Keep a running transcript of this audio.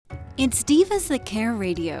It's Divas That Care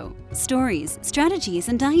Radio. Stories, strategies,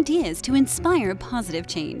 and ideas to inspire positive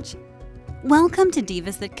change. Welcome to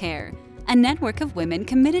Divas That Care, a network of women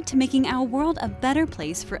committed to making our world a better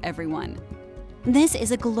place for everyone. This is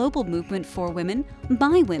a global movement for women,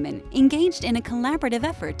 by women, engaged in a collaborative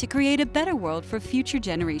effort to create a better world for future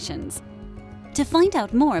generations. To find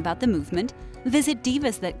out more about the movement, visit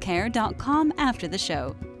divasthatcare.com after the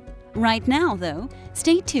show. Right now, though,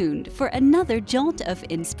 stay tuned for another jolt of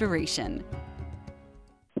inspiration.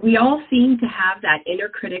 We all seem to have that inner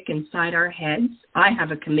critic inside our heads. I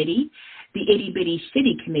have a committee, the Itty Bitty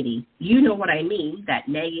Shitty Committee. You know what I mean, that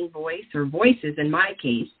nagging voice, or voices in my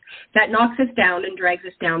case, that knocks us down and drags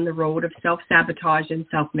us down the road of self-sabotage and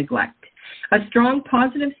self-neglect. A strong,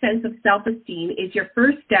 positive sense of self-esteem is your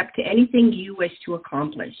first step to anything you wish to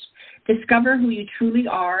accomplish. Discover who you truly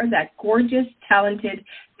are, that gorgeous, talented,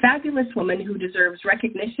 fabulous woman who deserves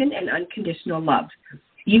recognition and unconditional love.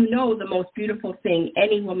 You know the most beautiful thing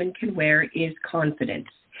any woman can wear is confidence.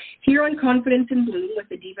 Here on Confidence in Bloom with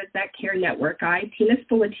the Divas That Care Network, I, Tina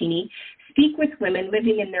Spolatini, speak with women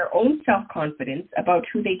living in their own self-confidence about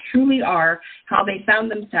who they truly are, how they found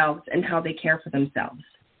themselves, and how they care for themselves.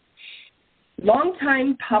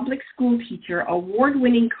 Longtime public school teacher,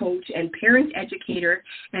 award-winning coach, and parent educator,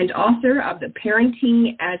 and author of The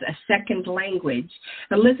Parenting as a Second Language,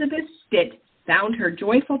 Elizabeth Stitt found her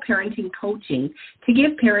joyful parenting coaching to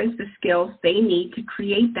give parents the skills they need to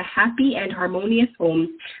create the happy and harmonious homes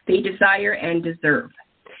they desire and deserve.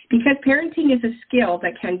 Because parenting is a skill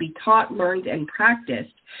that can be taught, learned, and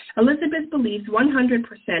practiced, Elizabeth believes 100%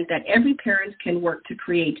 that every parent can work to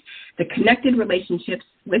create the connected relationships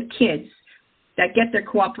with kids that get their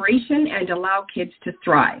cooperation and allow kids to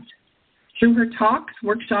thrive. Through her talks,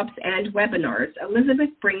 workshops, and webinars, Elizabeth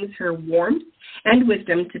brings her warmth and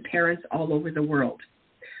wisdom to parents all over the world.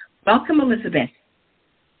 Welcome, Elizabeth.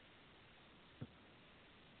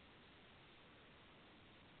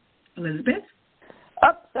 Elizabeth?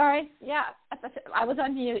 Oh, sorry. Yeah, I was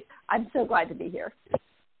on mute. I'm so glad to be here.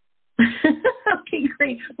 Okay,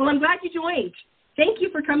 great. Well, I'm glad you joined. Thank you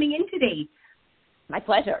for coming in today. My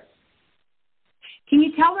pleasure. Can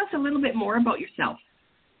you tell us a little bit more about yourself?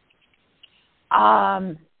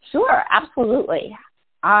 Sure, absolutely.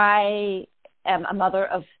 I am a mother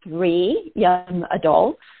of 3 young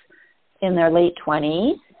adults in their late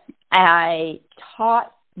 20s. I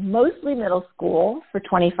taught mostly middle school for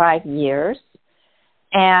 25 years,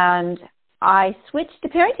 and I switched to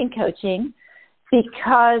parenting coaching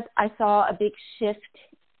because I saw a big shift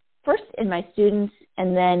first in my students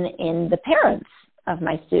and then in the parents of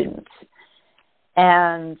my students.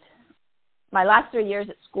 And my last 3 years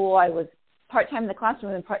at school, I was part-time in the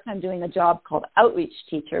classroom and part-time doing a job called outreach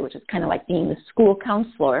teacher, which is kind of like being the school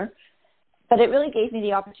counselor. But it really gave me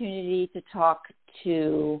the opportunity to talk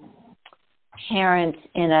to parents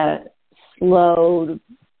in a slow,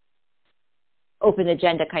 open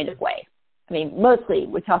agenda kind of way. I mean, mostly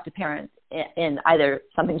we talk to parents in either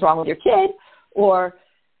something's wrong with your kid or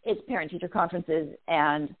it's parent-teacher conferences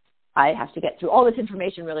and I have to get through all this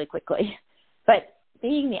information really quickly. But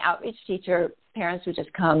being the outreach teacher, parents would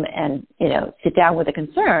just come and, sit down with a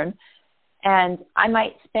concern. And I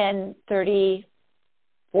might spend 30,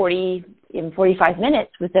 40, even 45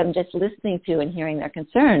 minutes with them just listening to and hearing their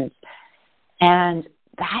concerns. And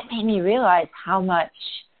that made me realize how much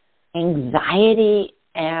anxiety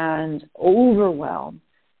and overwhelm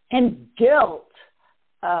and guilt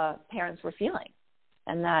parents were feeling.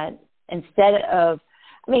 And that instead of,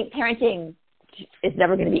 parenting is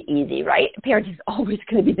never going to be easy, right? Parenting is always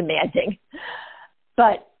going to be demanding.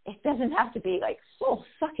 But it doesn't have to be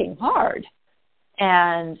soul-sucking hard.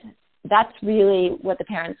 And that's really what the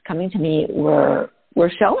parents coming to me were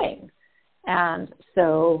showing. And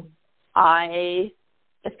so I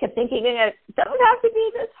just kept thinking, it doesn't have to be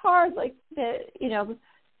this hard.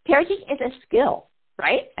 Parenting is a skill,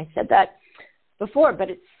 right? I said that before, but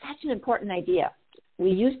it's such an important idea.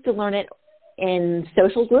 We used to learn it in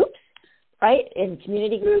social groups, right, in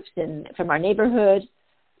community groups and from our neighborhood,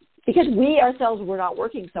 because we ourselves were not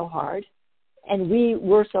working so hard and we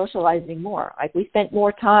were socializing more. We spent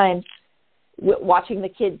more time watching the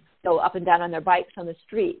kids go up and down on their bikes on the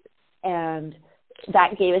street. And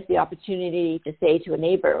that gave us the opportunity to say to a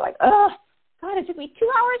neighbor, oh, God, it took me 2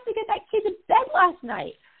 hours to get that kid to bed last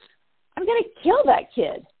night. I'm going to kill that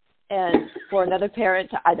kid. And for another parent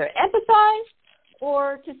to either empathize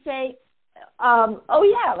or to say, oh,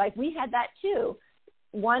 yeah, we had that too.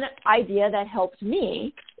 One idea that helped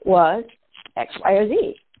me was X, Y, or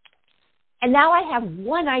Z. And now I have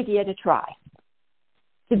one idea to try.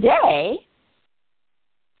 Today,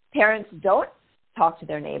 parents don't talk to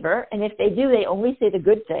their neighbor. And if they do, they only say the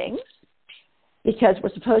good things because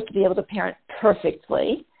we're supposed to be able to parent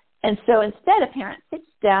perfectly. And so instead, a parent sits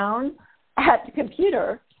down at the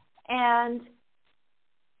computer and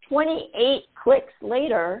 28 clicks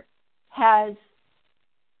later has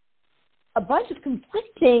a bunch of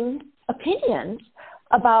conflicting opinions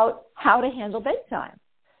about how to handle bedtime.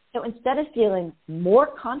 So instead of feeling more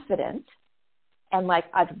confident and like,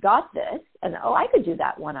 I've got this, and I could do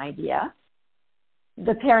that one idea,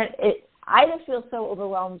 the parent either feels so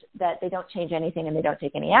overwhelmed that they don't change anything and they don't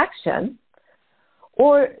take any action,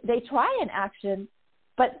 or they try an action,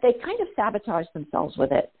 but they kind of sabotage themselves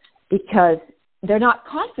with it because they're not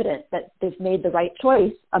confident that they've made the right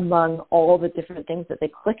choice among all the different things that they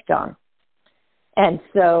clicked on. And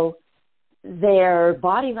so their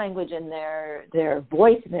body language and their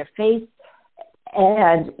voice and their face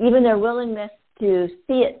and even their willingness to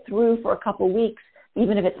see it through for a couple of weeks,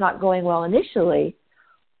 even if it's not going well initially,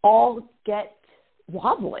 all get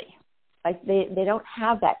wobbly. Like they don't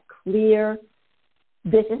have that clear,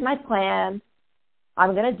 this is my plan,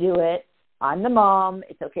 I'm going to do it, I'm the mom,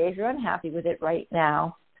 it's okay if you're unhappy with it right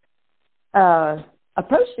now,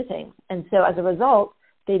 approach to things. And so as a result,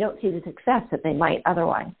 they don't see the success that they might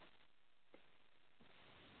otherwise.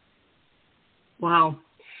 Wow.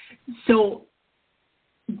 So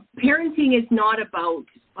parenting is not about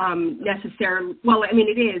necessarily, well, I mean,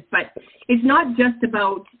 it is, but it's not just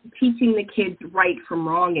about teaching the kids right from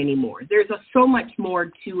wrong anymore. There's so much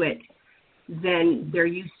more to it than there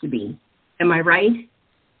used to be. Am I right?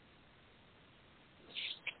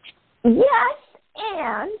 Yes,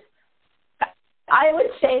 and I would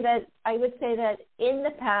say that in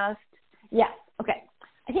the past, yes. Okay.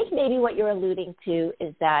 I think maybe what you're alluding to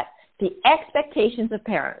is that the expectations of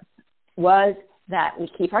parents was that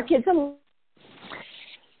we keep our kids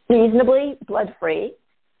reasonably blood-free,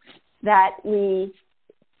 that we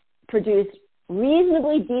produce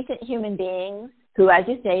reasonably decent human beings who, as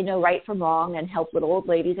you say, know right from wrong and help little old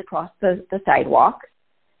ladies across the sidewalk,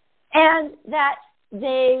 and that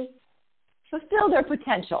they fulfill their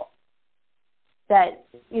potential. That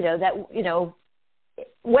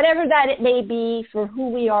whatever that it may be for who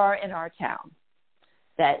we are in our town.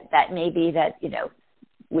 That may be that,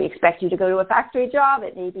 we expect you to go to a factory job.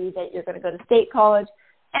 It may be that you're going to go to state college.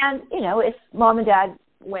 And, if mom and dad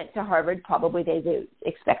went to Harvard, probably they do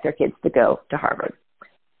expect their kids to go to Harvard.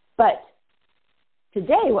 But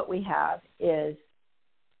today what we have is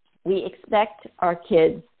we expect our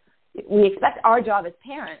job as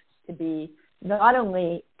parents to be not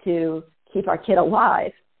only to keep our kid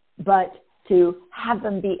alive, but to have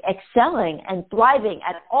them be excelling and thriving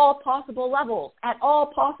at all possible levels, at all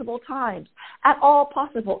possible times, at all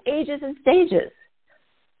possible ages and stages,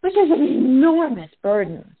 which is an enormous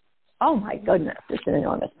burden. Oh my goodness, it's an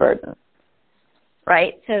enormous burden,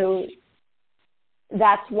 right? So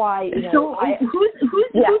that's why. Who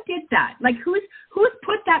did that? Like who's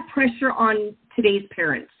put that pressure on today's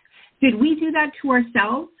parents? Did we do that to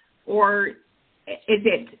ourselves, or is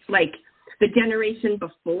it like the generation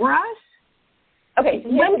before us? Okay, so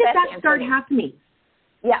when did that start happening?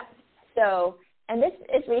 Yeah. So, and this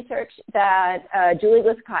is research that Julie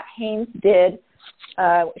Lythcott-Haims did.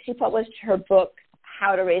 She published her book,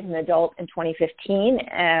 How to Raise an Adult, in 2015,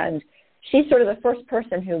 and she's sort of the first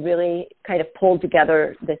person who really kind of pulled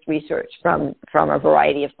together this research from a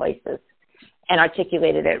variety of places and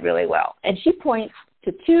articulated it really well. And she points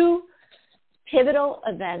to two pivotal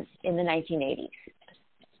events in the 1980s,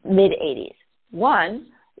 mid-80s. One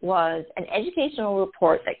was an educational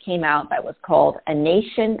report that came out that was called A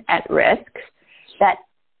Nation at Risk, that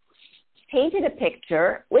painted a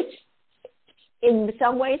picture, which in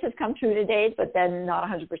some ways has come true today, but then not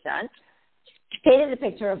 100%, painted a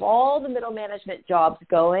picture of all the middle management jobs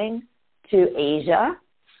going to Asia,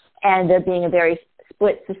 and there being a very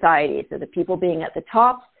split society. So the people being at the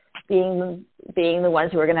top being the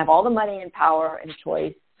ones who are going to have all the money and power and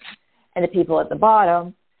choice, and the people at the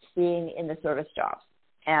bottom being in the service jobs.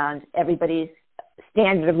 And everybody's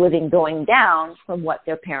standard of living going down from what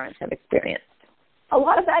their parents have experienced. A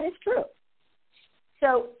lot of that is true.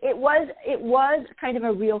 So it was kind of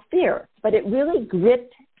a real fear, but it really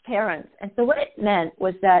gripped parents. And so what it meant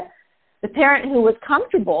was that the parent who was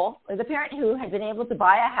comfortable, or the parent who had been able to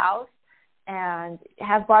buy a house and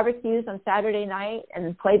have barbecues on Saturday night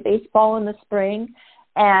and play baseball in the spring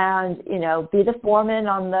and, be the foreman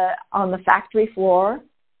on the factory floor,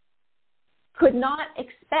 could not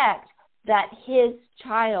expect that her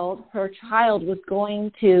child was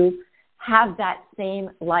going to have that same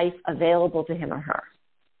life available to him or her.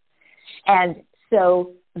 And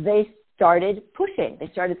so they started pushing. They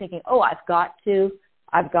started thinking, I've got to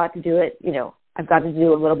do it. I've got to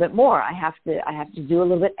do a little bit more. I have to do a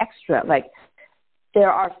little bit extra. Like,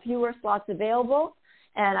 there are fewer slots available,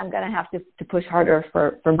 and I'm going to have to push harder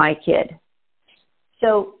for my kid.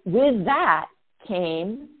 So with that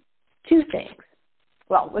came two things.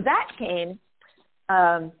 Well, with that came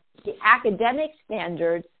the academic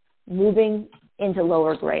standards moving into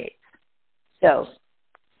lower grades. So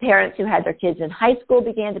parents who had their kids in high school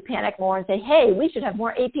began to panic more and say, hey, we should have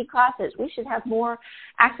more AP classes. We should have more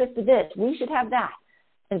access to this. We should have that.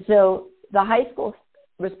 And so the high school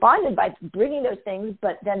responded by bringing those things,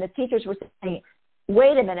 but then the teachers were saying,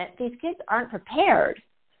 wait a minute, these kids aren't prepared.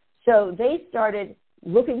 So they started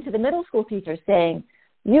looking to the middle school teachers saying,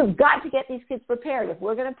 you've got to get these kids prepared. If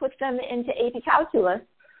we're going to put them into AP calculus,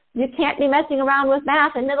 you can't be messing around with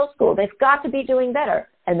math in middle school. They've got to be doing better.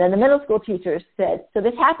 And then the middle school teachers said, so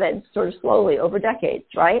this happened sort of slowly over decades,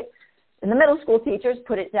 right? And the middle school teachers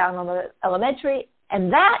put it down on the elementary.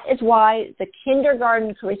 And that is why the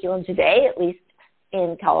kindergarten curriculum today, at least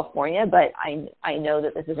in California, but I know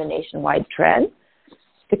that this is a nationwide trend,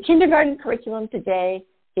 the kindergarten curriculum today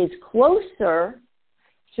is closer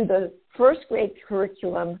to the first grade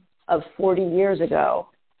curriculum of 40 years ago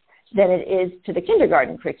than it is to the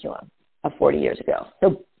kindergarten curriculum of 40 years ago.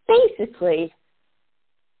 So basically,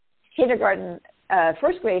 kindergarten,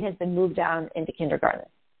 first grade has been moved down into kindergarten.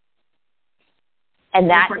 And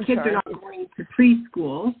that for kids are not going to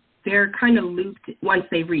preschool, they're kind of looped once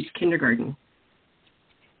they've reached kindergarten.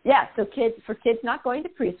 Yeah, so for kids not going to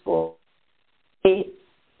preschool,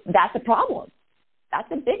 that's a problem. That's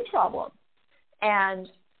a big problem. And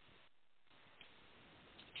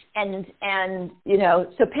you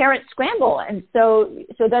know, so parents scramble, and so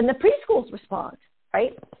then the preschools respond,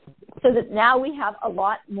 right? So that now we have a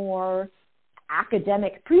lot more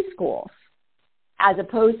academic preschools as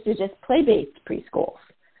opposed to just play-based preschools.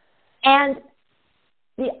 And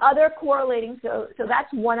the other correlating, so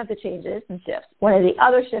that's one of the changes and shifts. One of the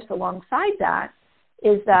other shifts alongside that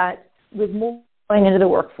is that with more going into the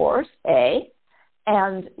workforce, A,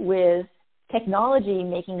 and with technology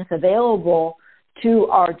making us available to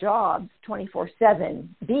our jobs 24/7,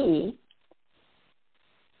 B,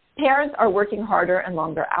 parents are working harder and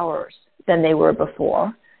longer hours than they were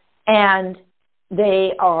before, and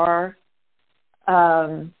they are,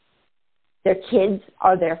 their kids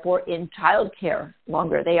are therefore in childcare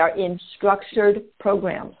longer. They are in structured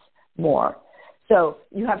programs more. So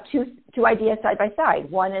you have two ideas side by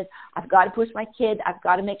side. One is, I've got to push my kid. I've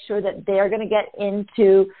got to make sure that they're going to get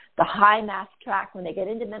into the high math track when they get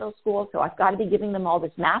into middle school. So I've got to be giving them all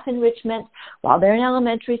this math enrichment while they're in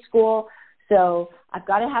elementary school. So I've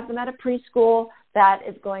got to have them at a preschool that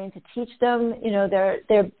is going to teach them, you know,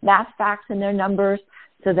 their math facts and their numbers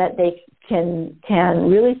so that they can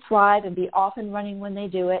really thrive and be off and running when they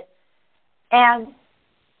do it. And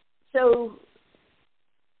so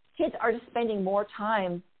kids are just spending more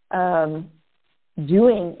time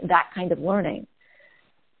doing that kind of learning.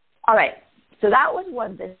 All right, so that was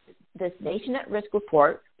one. This Nation at Risk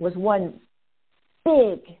report was one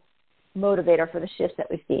big motivator for the shifts that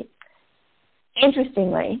we've seen.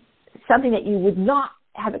 Interestingly, something that you would not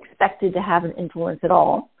have expected to have an influence at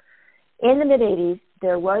all, in the mid-'80s,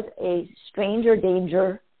 there was a Stranger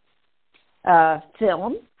Danger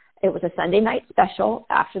film. It was a Sunday night special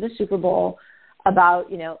after the Super Bowl about,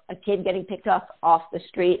 you know, a kid getting picked up off the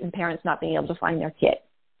street and parents not being able to find their kid.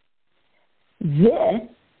 This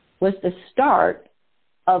was the start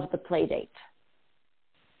of the play date,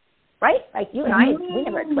 right? Like you and I, we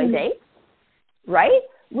never had play dates, right?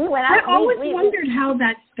 We went out. I always wondered how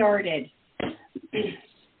that started.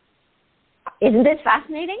 Isn't this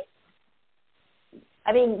fascinating?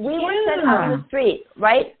 I mean, we were sent out on the street,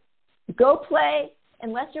 right? Go play.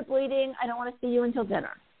 Unless you're bleeding, I don't want to see you until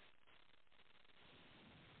dinner.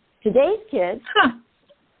 Today's kids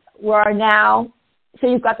were now, so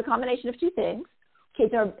you've got the combination of two things.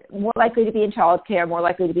 Kids are more likely to be in childcare, more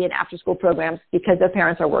likely to be in after-school programs because their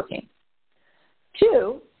parents are working.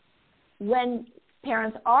 Two, when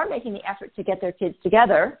parents are making the effort to get their kids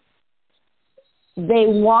together, they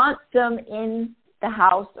want them in the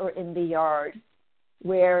house or in the yard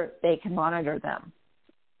where they can monitor them.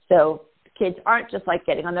 So kids aren't just like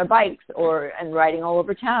getting on their bikes and riding all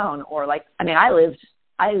over town, or like, I mean,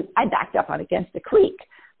 I backed up against a creek.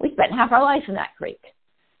 We spent half our life in that creek.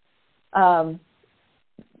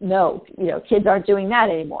 No, you know, kids aren't doing that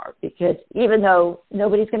anymore because even though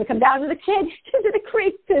nobody's going to come down to the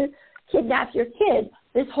creek to kidnap your kid,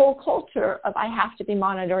 this whole culture of I have to be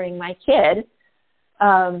monitoring my kid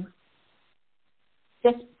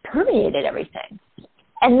just permeated everything.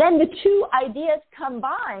 And then the two ideas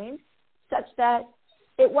combined such that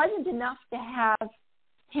it wasn't enough to have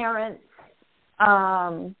parents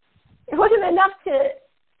it wasn't enough to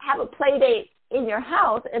have a play date in your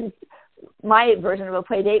house. And my version of a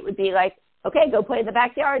play date would be like, okay, go play in the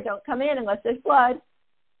backyard. Don't come in unless there's blood.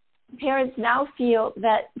 Parents now feel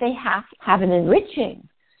that they have to have an enriching,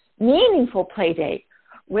 meaningful play date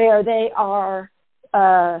where they are,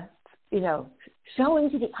 showing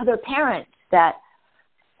to the other parents that,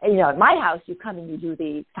 at my house, you come and you do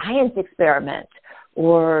the science experiment,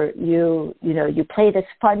 or you play this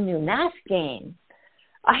fun new math game.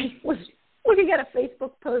 I was looking at a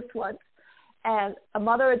Facebook post once, and a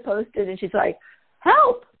mother had posted, and she's like,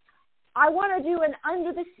 help, I want to do an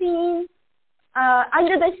under the sea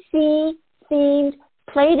themed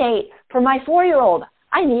play date for my 4-year-old.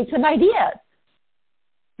 I need some ideas.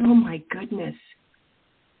 Oh, my goodness.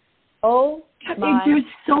 Oh, there's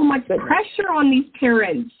so much pressure on these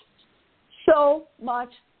parents. So much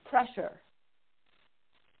pressure.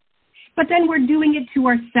 But then we're doing it to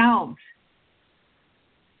ourselves,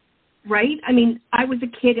 right? I mean, I was a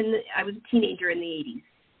teenager in the 80s.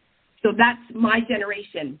 So that's my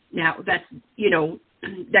generation now. That's,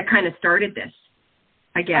 that kind of started this,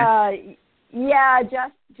 I guess. Yeah,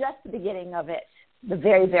 just the beginning of it. The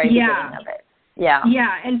very, very beginning of it. Yeah.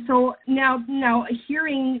 Yeah, and so now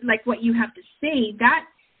hearing like what you have to say, that's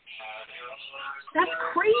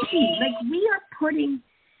crazy. Like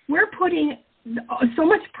we're putting so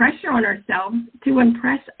much pressure on ourselves to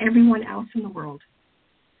impress everyone else in the world.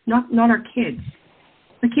 Not our kids.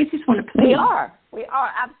 The kids just want to play. We are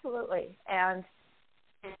absolutely. And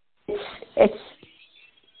it's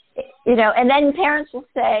and then parents will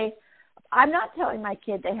say, I'm not telling my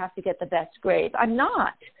kid they have to get the best grades. I'm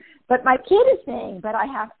not. But my kid is saying, but I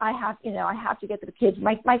have to get the kids.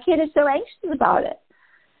 My kid is so anxious about it.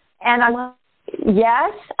 And I'm like,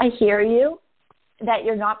 yes, I hear you, that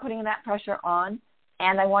you're not putting that pressure on.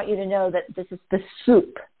 And I want you to know that this is the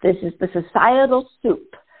soup. This is the societal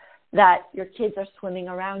soup that your kids are swimming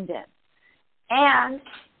around in. And,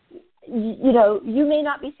 you may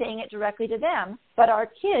not be saying it directly to them, but our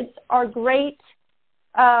kids are great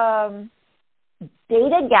data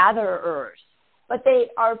gatherers, but they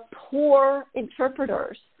are poor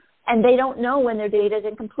interpreters, and they don't know when their data is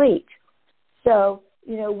incomplete. So,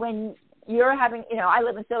 when you're having, I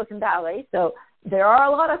live in Silicon Valley, so there are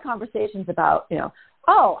a lot of conversations about,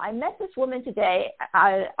 oh, I met this woman today.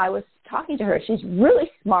 I was talking to her. She's really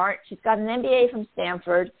smart. She's got an MBA from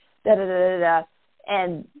Stanford,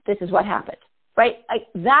 and this is what happened, right? Like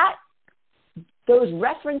that, those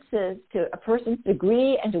references to a person's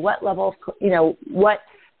degree and to what level of, what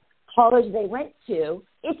college they went to,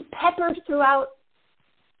 it's peppered throughout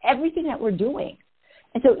everything that we're doing.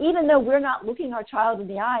 And so even though we're not looking our child in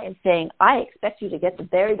the eye and saying, I expect you to get the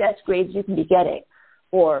very best grades you can be getting,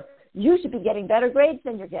 or you should be getting better grades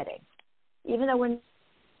than you're getting, even though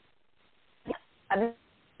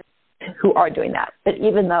who are doing that. But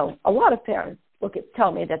even though a lot of parents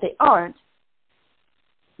tell me that they aren't,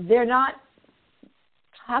 they're not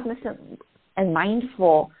cognizant and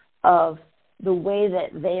mindful of the way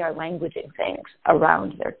that they are languaging things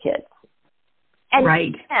around their kids. And,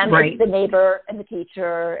 right. It's the neighbor and the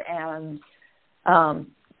teacher and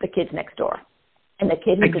the kids next door and the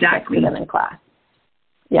kid who sits next to them in class.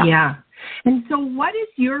 Yeah. Yeah. And so what is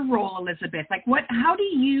your role, Elizabeth? Like how do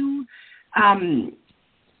you,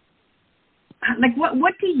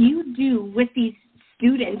 what do you do with these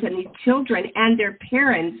students and these children and their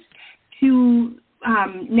parents to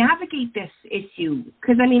navigate this issue?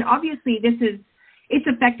 Because, I mean, obviously it's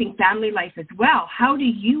affecting family life as well. How do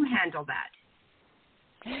you handle that?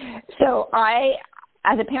 So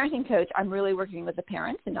as a parenting coach, I'm really working with the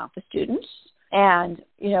parents and not the students. And,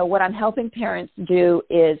 what I'm helping parents do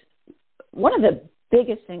is, one of the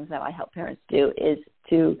biggest things that I help parents do is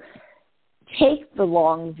to take the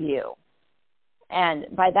long view. And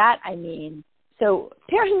by that, I mean, so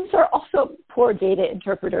parents are also poor data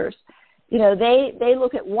interpreters. They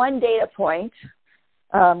look at one data point,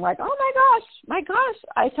 like, oh my gosh,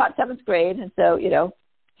 I taught 7th grade. And so,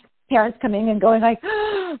 parents coming and going like,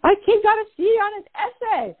 oh, my kid got a C on his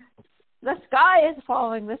essay. The sky is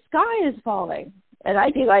falling. And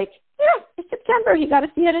I'd be like, yeah, it's September. He got a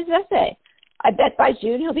C on his essay. I bet by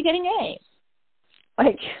June he'll be getting A's.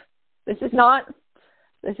 Like, this is not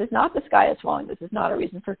the sky is falling. This is not a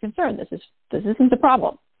reason for concern. This isn't the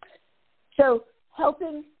problem. So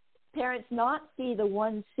helping parents not see the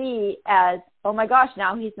 1C as, oh my gosh,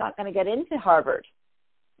 now he's not going to get into Harvard,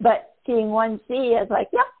 but seeing 1C as like,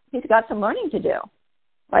 yeah, he's got some learning to do.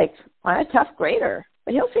 Like, I'm a tough grader,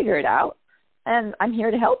 but he'll figure it out, and I'm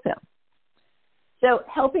here to help him. So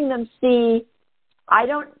helping them see,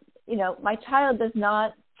 my child does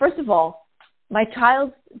not, first of all, my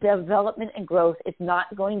child's development and growth is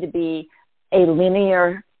not going to be a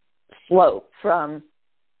linear slope from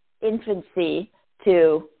infancy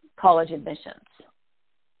to college admissions.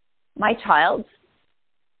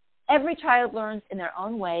 Every child learns in their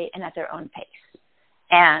own way and at their own pace.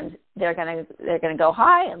 And they're going to go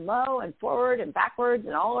high and low and forward and backwards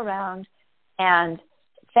and all around. And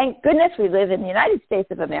thank goodness we live in the United States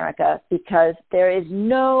of America, because there is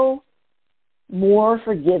no more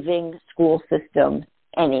forgiving school system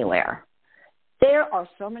anywhere. There are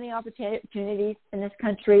so many opportunities in this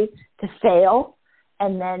country to fail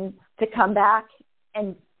and then to come back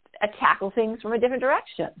and tackle things from a different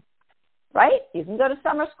direction, right? You can go to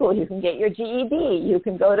summer school. You can get your GED. You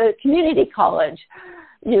can go to community college.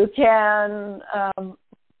 You can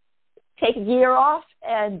take a year off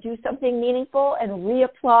and do something meaningful and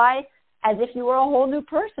reapply as if you were a whole new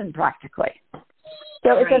person practically. So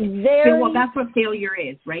right. It's a very... Well, that's what failure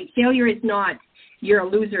is, right? Failure is not, you're a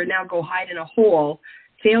loser, now go hide in a hole.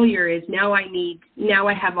 Failure is now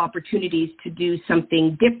I have opportunities to do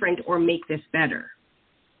something different or make this better.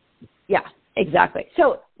 Yeah, exactly.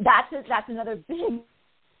 So that's another big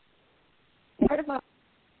part of our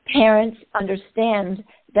parents understand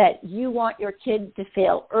that you want your kid to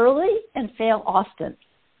fail early and fail often.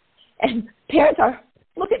 And parents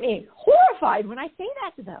look at me horrified when I say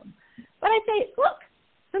that to them. But I say, look,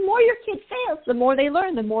 the more your kid fails, the more they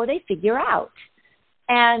learn, the more they figure out.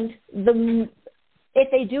 And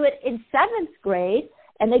if they do it in 7th grade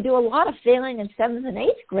and they do a lot of failing in 7th and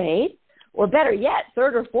 8th grade, or better yet,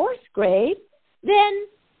 3rd or 4th grade, then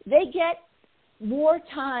they get more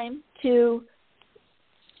time to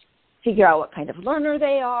figure out what kind of learner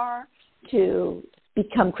they are, to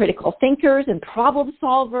become critical thinkers and problem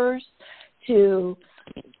solvers, to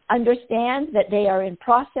understand that they are in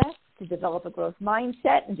process, to develop a growth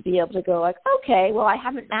mindset, and to be able to go like, okay, well, I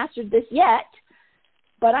haven't mastered this yet,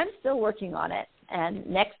 but I'm still working on it. And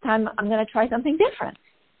next time I'm going to try something different.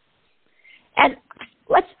 And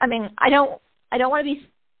I don't want to be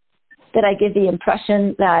that I give the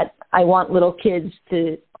impression that I want little kids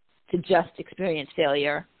to just experience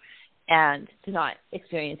failure and to not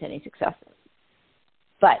experience any successes.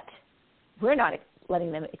 But we're not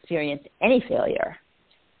letting them experience any failure.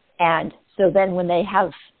 And so then when they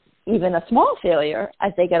have even a small failure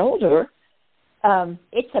as they get older,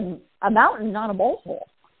 it's a mountain, not a molehill.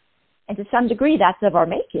 And to some degree, that's of our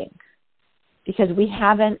making, because we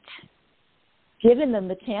haven't given them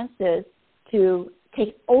the chances to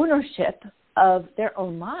take ownership of their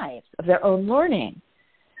own lives, of their own learning,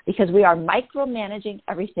 because we are micromanaging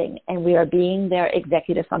everything and we are being their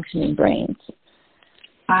executive functioning brains.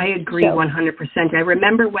 I agree 100%. I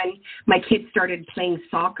remember when my kids started playing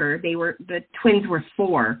soccer, the twins were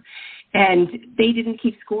 4, and they didn't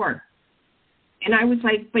keep score. And I was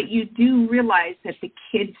like, but you do realize that the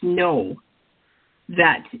kids know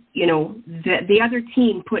that, the other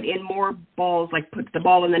team put in more balls, like put the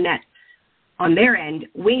ball in the net on their end,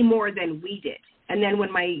 way more than we did. And then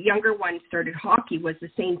when my younger one started hockey, was the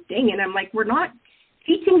same thing. And I'm like, we're not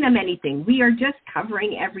teaching them anything. We are just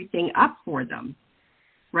covering everything up for them,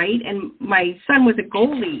 right? And my son was a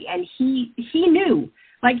goalie, and he knew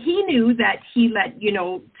that he let,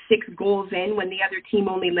 6 goals in when the other team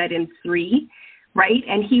only let in 3. Right.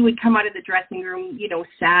 And he would come out of the dressing room,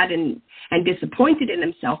 sad and disappointed in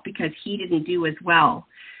himself because he didn't do as well.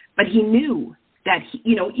 But he knew that,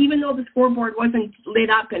 even though the scoreboard wasn't lit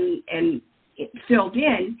up and it filled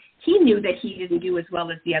in, he knew that he didn't do as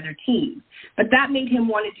well as the other team. But that made him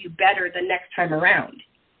want to do better the next time around.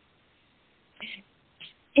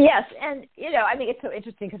 Yes. And, it's so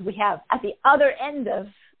interesting because we have at the other end of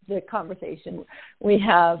the conversation, we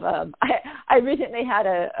have I recently had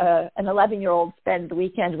an 11-year-old spend the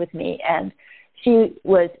weekend with me, and she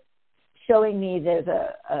was showing me there's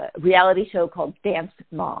a reality show called Dance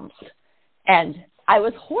Moms, and I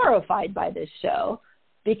was horrified by this show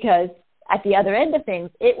because at the other end of things,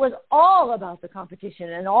 it was all about the competition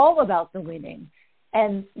and all about the winning,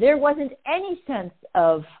 and there wasn't any sense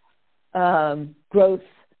of growth,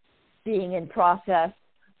 being in process,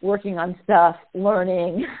 working on stuff,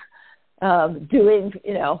 learning, doing,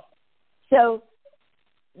 So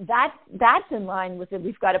that's in line with it.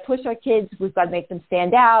 We've got to push our kids. We've got to make them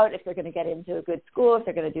stand out. If they're going to get into a good school, if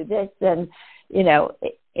they're going to do this, then,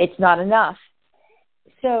 it's not enough.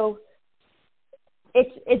 So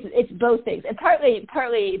it's both things. And partly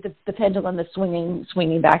the pendulum is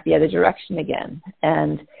swinging back the other direction again.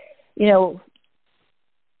 And,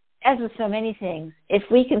 as with so many things, if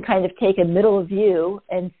we can kind of take a middle view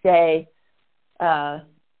and say,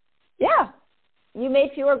 yeah, you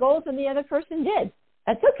made fewer goals than the other person did.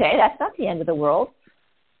 That's okay. That's not the end of the world.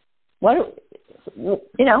 we're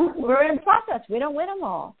in the process. We don't win them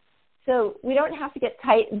all. So we don't have to get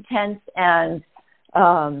tight and tense and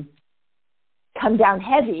come down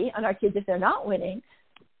heavy on our kids if they're not winning.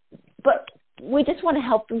 But we just want to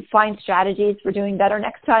help them find strategies for doing better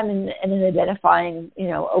next time and in identifying,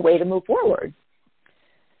 a way to move forward.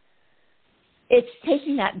 It's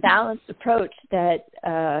taking that balanced approach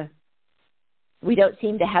that we don't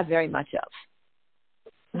seem to have very much of.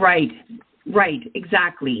 Right,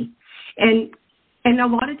 exactly. And a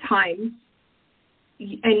lot of times,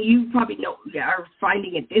 and you probably are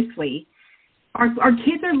finding it this way, our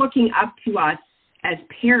kids are looking up to us as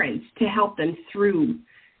parents to help them through,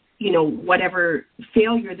 whatever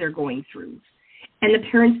failure they're going through. And the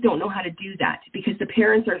parents don't know how to do that because the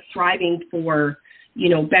parents are striving for,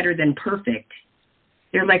 better than perfect.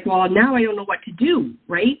 They're like, well, now I don't know what to do,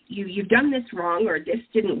 right? You've done this wrong, or this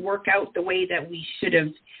didn't work out the way that we should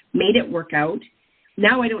have made it work out.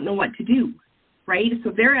 Now I don't know what to do, right?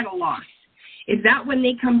 So they're at a loss. Is that when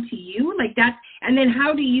they come to you like that? And then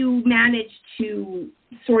how do you manage to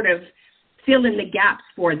sort of fill in the gaps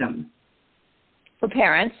for them? For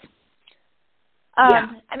parents? Yeah.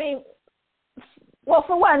 Well,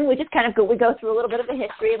 for one, we just we go through a little bit of the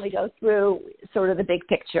history and we go through sort of the big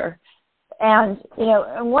picture. And,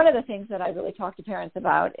 and one of the things that I really talk to parents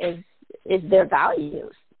about is their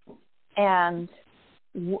values. And,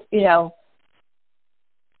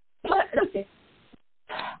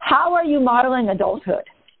 how are you modeling adulthood?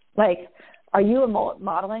 Like, are you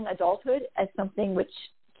modeling adulthood as something which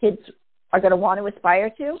kids are going to want to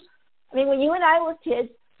aspire to? When you and I were kids,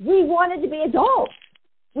 we wanted to be adults.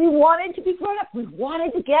 We wanted to be grown up. We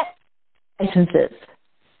wanted to get licenses.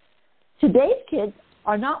 Today's kids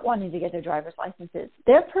are not wanting to get their driver's licenses.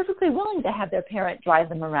 They're perfectly willing to have their parent drive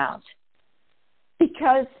them around.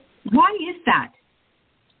 Because... Why is that?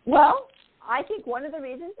 Well, I think one of the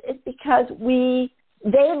reasons is because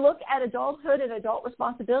they look at adulthood and adult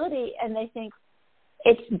responsibility and they think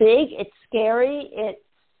it's big, it's scary,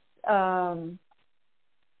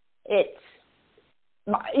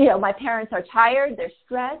 my parents are tired, they're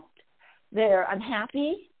stressed, they're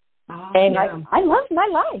unhappy. And I love my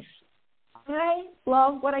life. I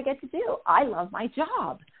love what I get to do. I love my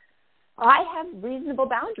job. I have reasonable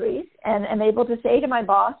boundaries and am able to say to my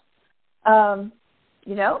boss, I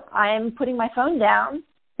am putting my phone down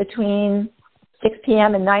between 6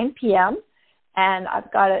 p.m. and 9 p.m. And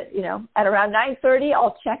I've got to, at around 9:30,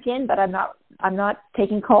 I'll check in, but I'm not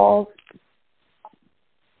taking calls.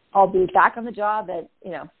 I'll be back on the job at,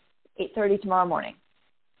 8:30 tomorrow morning.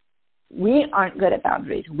 We aren't good at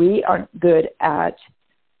boundaries. We aren't good at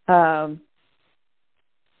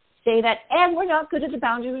say that, and we're not good at the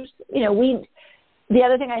boundaries. The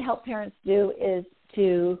other thing I help parents do is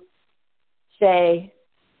to say,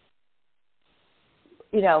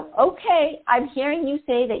 okay, I'm hearing you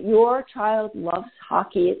say that your child loves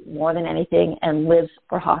hockey more than anything and lives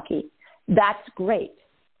for hockey. That's great,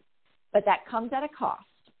 but that comes at a cost.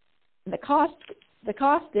 The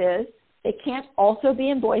cost is they can't also be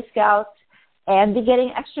in Boy Scouts and be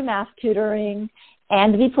getting extra math tutoring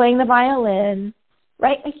and be playing the violin,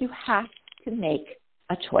 right? Like, you have to make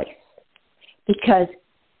a choice because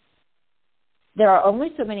there are only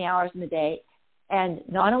so many hours in the day, and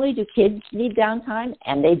not only do kids need downtime,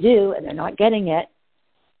 and they do, and they're not getting it,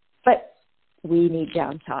 but we need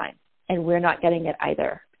downtime, and we're not getting it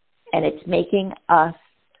either. And it's making us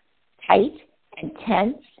tight and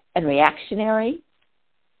tense and reactionary,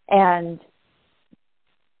 and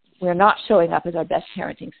we're not showing up as our best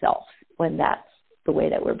parenting self when that's the way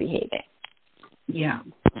that we're behaving. Yeah.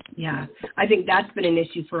 I think that's been an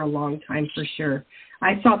issue for a long time, for sure.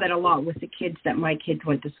 I saw that a lot with the kids that my kids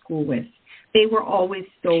went to school with. They were always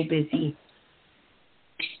so busy.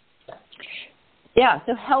 Yeah,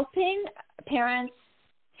 so helping parents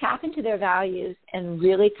tap into their values and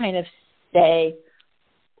really kind of say,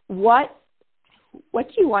 what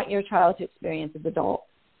do you want your child to experience as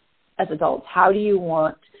adults? How do you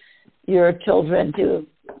want your children to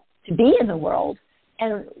be in the world?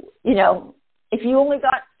 And, if you only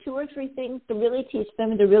got 2 or 3 things to really teach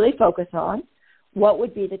them and to really focus on, what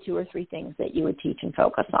would be the 2 or 3 things that you would teach and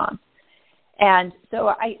focus on? And so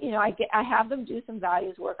I have them do some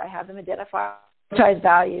values work. I have them identify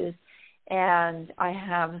values, and I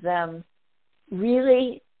have them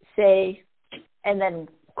really say, and then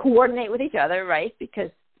coordinate with each other, right?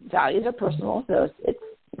 Because values are personal, so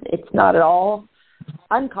it's not at all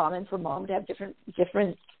uncommon for mom to have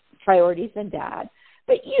different priorities than dad.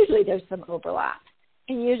 But usually there's some overlap.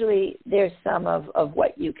 And usually there's some of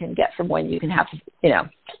what you can get from when you can have,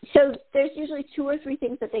 So there's usually 2 or 3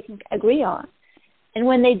 things that they can agree on. And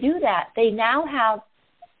when they do that, they now have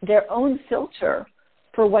their own filter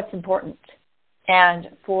for what's important and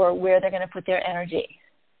for where they're going to put their energy.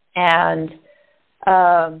 And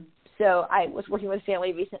so I was working with a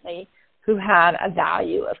family recently who had a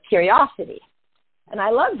value of curiosity. And I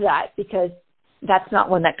love that because that's not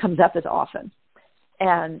one that comes up as often.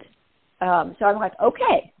 And so I'm like,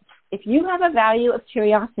 okay, if you have a value of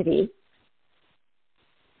curiosity,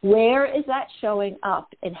 where is that showing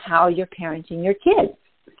up in how you're parenting your kids?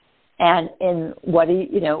 And in what are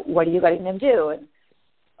you letting them do? And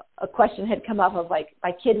a question had come up of like,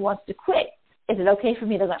 my kid wants to quit. Is it okay for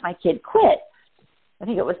me to let my kid quit? I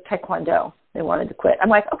think it was Taekwondo. They wanted to quit. I'm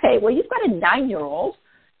like, okay, well, you've got a 9-year-old.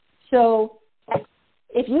 So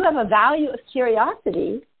if you have a value of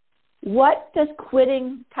curiosity, what does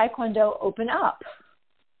quitting Taekwondo open up?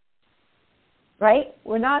 Right?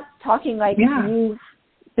 We're not talking like you've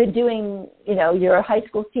been doing, you're a high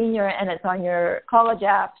school senior and it's on your college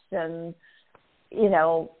apps and,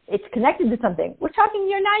 it's connected to something. We're talking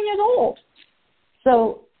you're 9 years old.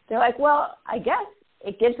 So they're like, well, I guess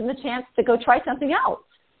it gives them the chance to go try something else.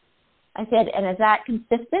 I said, and is that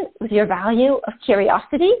consistent with your value of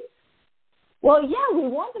curiosity? Well, yeah, we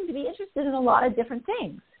want them to be interested in a lot of different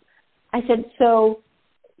things. I said, so,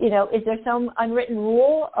 is there some unwritten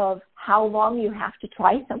rule of how long you have to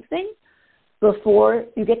try something before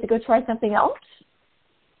you get to go try something else?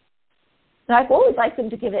 And I've always liked them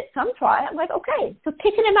to give it some try. I'm like, okay, so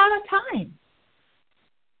pick an amount of time.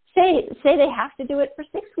 Say they have to do it for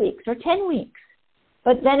 6 weeks or 10 weeks.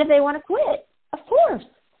 But then if they want to quit, of course,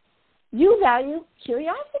 you value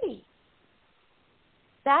curiosity.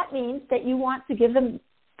 That means that you want to give them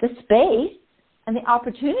the space and the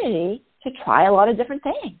opportunity to try a lot of different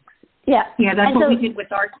things. Yeah. Yeah, that's what we did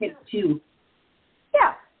with our kids too.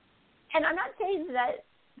 Yeah. And I'm not saying that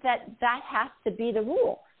has to be the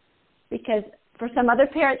rule, because for some other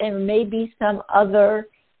parent, there may be some other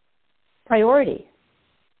priority.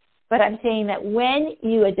 But I'm saying that when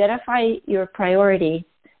you identify your priority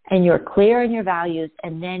and you're clear in your values,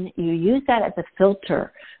 and then you use that as a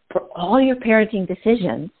filter for all your parenting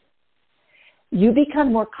decisions, you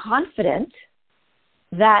become more confident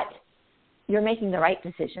that you're making the right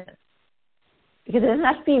decision. Because it doesn't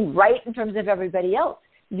have to be right in terms of everybody else.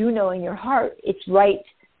 You know in your heart it's right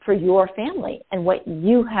for your family and what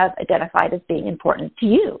you have identified as being important to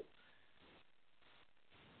you.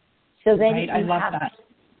 So then right, you have that.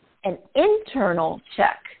 An internal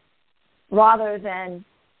check rather than,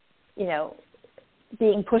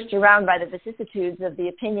 being pushed around by the vicissitudes of the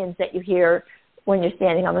opinions that you hear when you're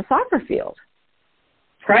standing on the soccer field.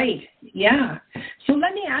 Right, yeah. So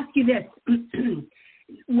let me ask you this.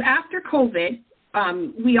 After COVID,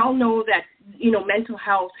 we all know that, mental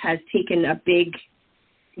health has taken a big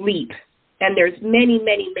leap. And there's many,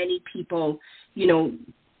 many, many people,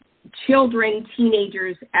 children,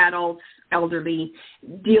 teenagers, adults, elderly,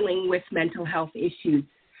 dealing with mental health issues.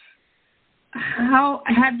 How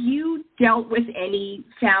have you dealt with any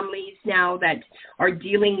families now that are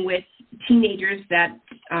dealing with teenagers that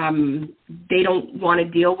they don't want to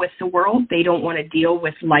deal with the world? They don't want to deal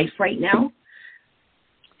with life right now?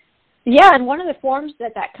 Yeah, and one of the forms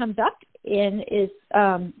that comes up in is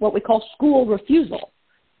what we call school refusal.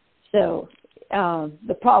 So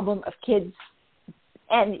the problem of kids,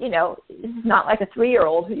 and, this is not like a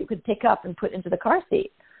 3-year-old who you could pick up and put into the car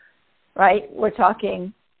seat, right? We're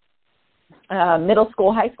talking middle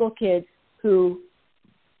school, high school kids who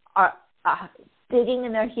are digging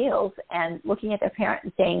in their heels and looking at their parent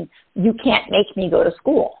and saying, you can't make me go to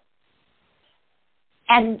school.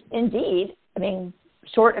 And indeed,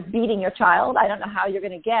 short of beating your child, I don't know how you're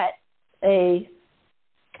going to get a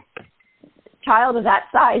child of that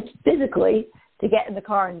size physically to get in the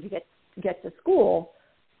car and to get to school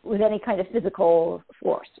with any kind of physical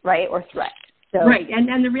force, right, or threat. So, right,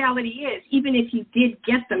 and the reality is, even if you did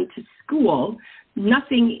get them to school,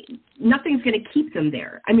 nothing's going to keep them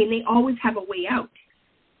there. They always have a way out.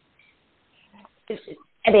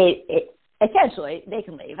 Essentially, they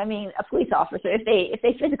can leave. A police officer, if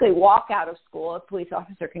they physically walk out of school, a police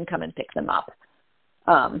officer can come and pick them up,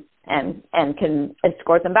 and can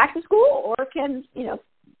escort them back to school, or can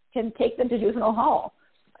take them to juvenile hall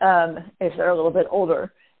if they're a little bit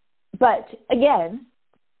older. But again,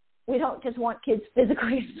 we don't just want kids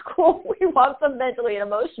physically in school. We want them mentally and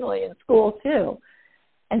emotionally in school too.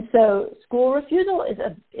 And so school refusal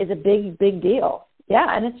is a big deal.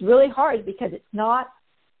 Yeah, and it's really hard because it's not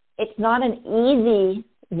an easy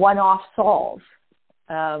one-off solve,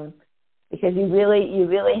 because you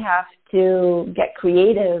really have to get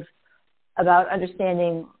creative about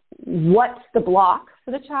understanding what's the block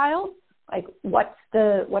for the child, like what's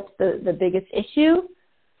the biggest issue,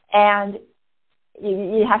 and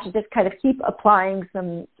you have to just kind of keep applying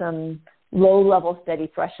some low-level steady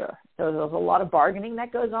pressure. So there's a lot of bargaining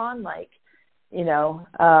that goes on, like,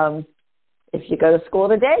 if you go to school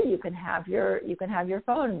today, you can have your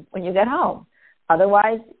phone when you get home.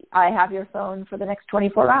 Otherwise, I have your phone for the next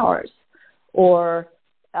 24 hours. Or,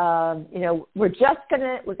 we're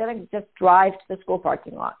gonna just drive to the school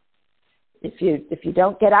parking lot. If you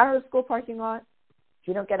don't get out of the school parking lot, if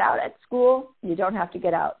you don't get out at school, you don't have to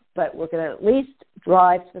get out. But we're going to at least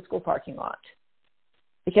drive to the school parking lot,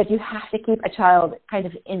 because you have to keep a child kind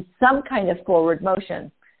of in some kind of forward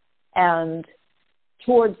motion and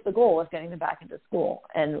towards the goal of getting them back into school.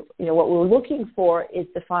 And, what we're looking for is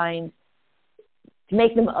to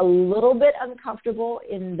make them a little bit uncomfortable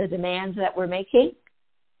in the demands that we're making,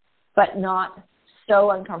 but not so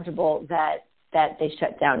uncomfortable that they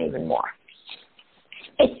shut down even more.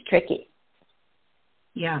 It's tricky.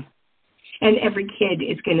 Yeah. And every kid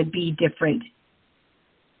is going to be different.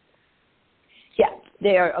 Yeah.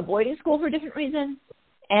 They're avoiding school for different reasons,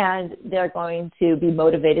 and they're going to be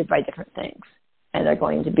motivated by different things, and they're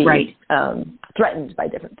going to be threatened by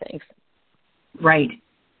different things. Right.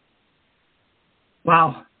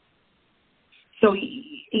 Wow. So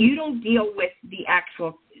you don't deal with the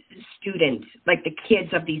actual students, like the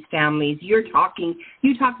kids of these families. You talk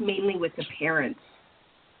mainly with the parents.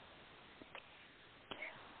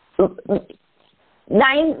 95%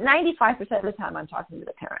 of the time I'm talking to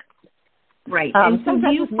the parents. Right. And so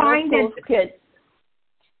do you find that kids...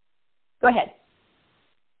 Go ahead.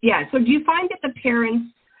 Yeah. So do you find that the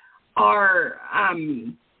parents are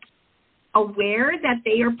aware that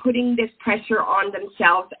they are putting this pressure on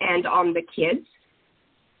themselves and on the kids?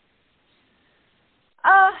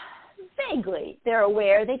 Vaguely. They're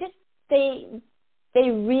aware. They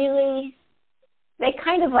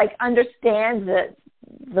kind of like understand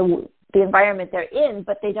the environment they're in,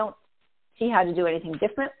 but they don't see how to do anything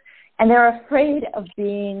different. And they're afraid of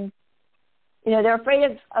being, they're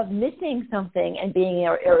afraid of missing something and being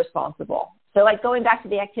irresponsible. So like going back to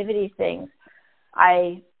the activity things,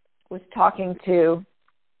 I was talking to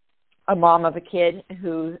a mom of a kid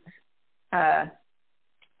who, a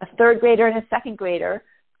third grader and a second grader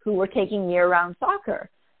who were taking year-round soccer.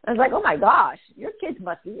 I was like, oh my gosh, your kids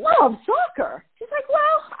must love soccer. She's like,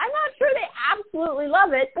 well, I'm not sure they absolutely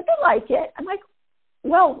love it, but they like it. I'm like,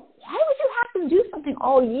 well, why would you have them do something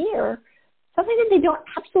all year, something that they don't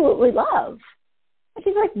absolutely love? And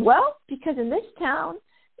she's like, well, because in this town,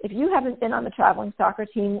 if you haven't been on the traveling soccer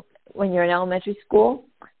team when you're in elementary school,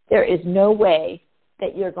 there is no way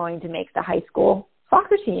that you're going to make the high school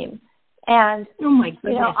soccer team. And, oh my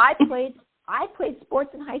goodness. I played sports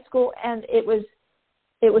in high school, and it was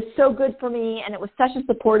so good for me, and it was such a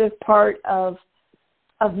supportive part of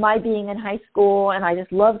my being in high school, and I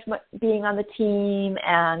just loved being on the team,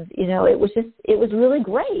 and it was really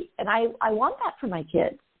great, and I want that for my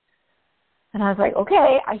kids. And I was like,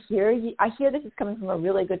 okay, I hear this is coming from a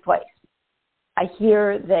really good place. I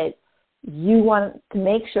hear that you want to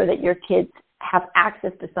make sure that your kids have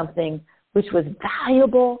access to something which was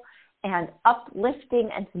valuable and uplifting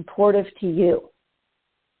and supportive to you.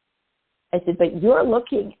 I said, but you're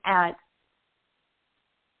looking at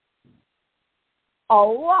a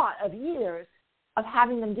lot of years of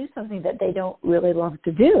having them do something that they don't really love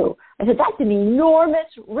to do. I said, that's an enormous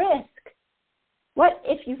risk. What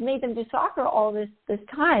if you've made them do soccer all this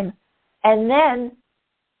time, and then,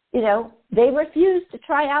 they refuse to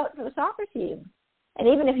try out for the soccer team? And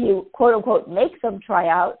even if you, quote unquote, make them try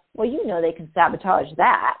out, well, they can sabotage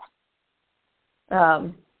that.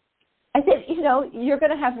 I said, you're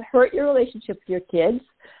going to have hurt your relationship with your kids.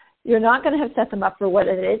 You're not going to have set them up for what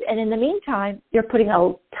it is. And in the meantime, you're putting a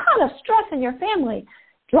ton of stress on your family,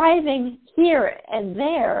 driving here and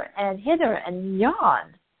there and hither and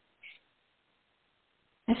yon.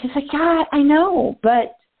 And she's like, yeah, I know,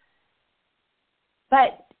 but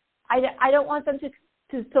I don't want them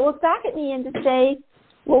to look back at me and to say,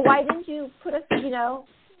 well, why didn't you put us,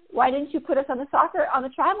 why didn't you put us on the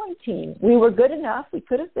traveling team? We were good enough. We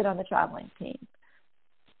could have been on the traveling team.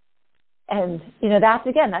 And,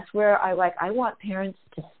 that's where I want parents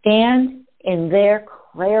to stand in their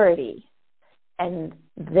clarity and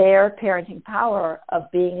their parenting power of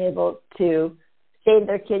being able to save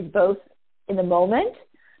their kids both in the moment.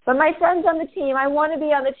 But my friend's on the team. I want to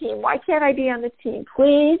be on the team. Why can't I be on the team?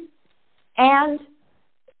 Please. And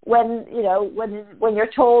when you're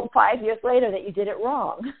told 5 years later that you did it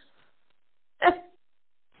wrong.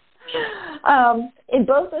 In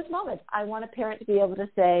both those moments, I want a parent to be able to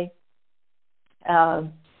say, that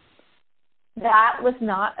was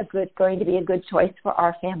not going to be a good choice for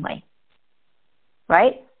our family,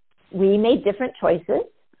 right? We made different choices.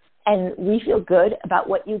 and we feel good about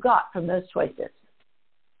what you got from those choices.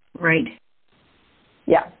 Right.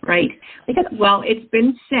 Yeah. Right. Because, well, it's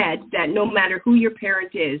been said that no matter who your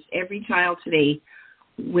parent is, every child today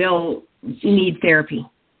will need therapy.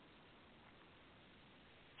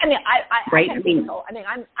 I mean, right? I think so. I mean,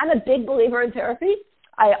 I'm a big believer in therapy.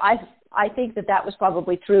 I think that was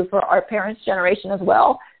probably true for our parents' generation as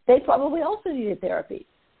well. They probably also needed therapy.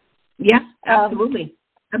 Yeah, absolutely.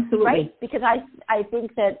 Absolutely. Right? Because I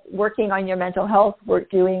think that working on your mental health,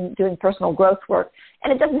 doing personal growth work,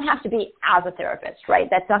 and it doesn't have to be as a therapist, right?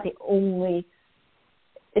 That's not the only,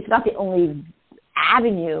 it's not the only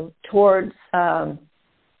avenue towards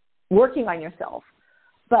working on yourself.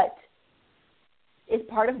 But it's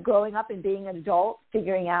part of growing up and being an adult,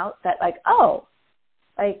 figuring out that, like, oh,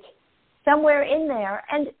 like somewhere in there,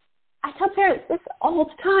 and I tell parents this all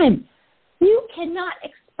the time, you cannot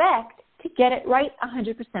expect to get it right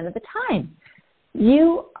 100% of the time.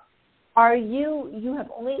 You are you. You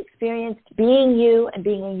have only experienced being you and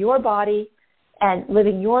being in your body and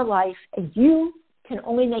living your life, and you can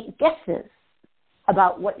only make guesses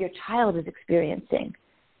about what your child is experiencing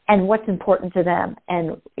and what's important to them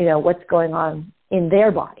and, you know, what's going on in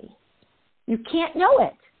their body. You can't know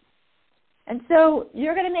it. And so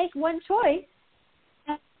you're going to make one choice.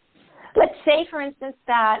 Let's say, for instance,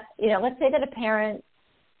 that, you know, let's say that a parent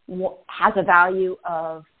has a value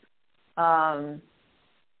of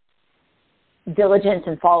diligence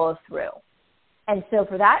and follow through. And so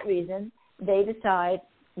for that reason, they decide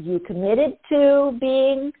you committed to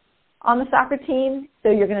being on the soccer team, so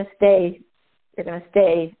you're going to stay, you're going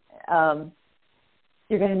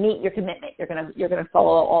to meet your commitment. You're going to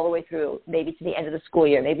follow all the way through, maybe to the end of the school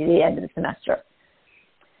year, maybe to the end of the semester.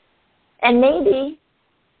 And maybe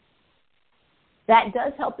that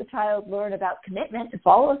does help the child learn about commitment and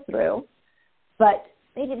follow through, but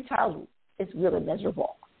maybe the child is really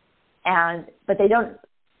miserable, but they don't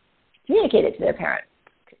communicate it to their parent.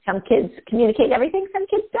 Some kids communicate everything, some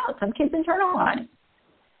kids don't. Some kids internalize.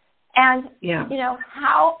 And, you know,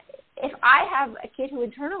 if I have a kid who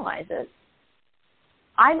internalizes,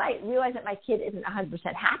 I might realize that my kid isn't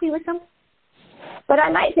 100% happy with them, but I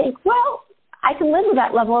might think, well, I can live with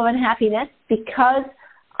that level of unhappiness because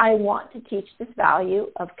I want to teach this value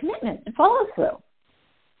of commitment and follow through.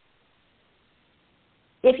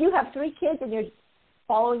 If you have 3 kids and you're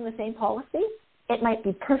following the same policy, it might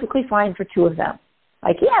be perfectly fine for 2 of them.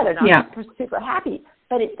 Like, yeah, they're not super happy,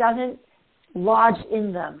 but it doesn't lodge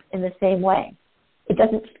in them in the same way. It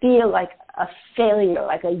doesn't feel like a failure,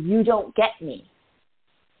 like a you don't get me.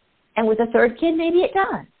 And with a 3rd kid, maybe it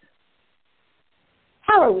does.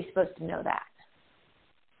 How are we supposed to know that?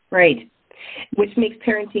 Right. Which makes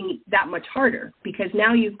parenting that much harder, because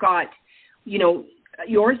now you've got, you know,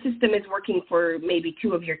 your system is working for maybe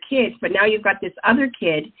 2 of your kids, but now you've got this other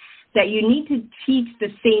kid that you need to teach the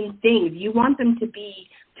same things. You want them to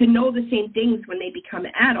know the same things when they become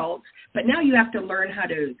adults, but now you have to learn how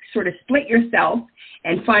to sort of split yourself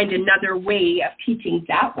and find another way of teaching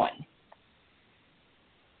that one.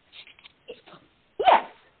 Yes.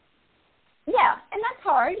 Yeah, and that's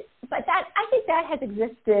hard, but I think that has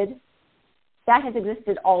existed. That has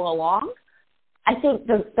existed all along. I think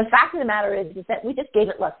the fact of the matter is that we just gave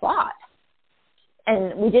it less thought,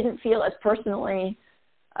 and we didn't feel as personally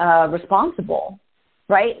responsible,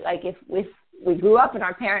 right? Like if we grew up and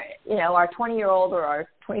our parent, you know, our 20-year-old or our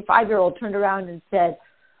 25-year-old turned around and said,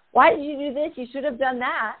 "Why did you do this? You should have done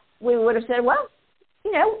that." We would have said, "Well,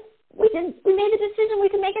 you know, we made the decision we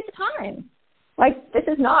could make at the time. Like, this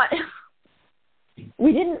is not."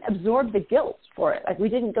 We didn't absorb the guilt for it. Like, we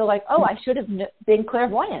didn't go like, "Oh, I should have been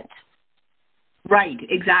clairvoyant." Right,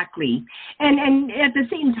 exactly. And at the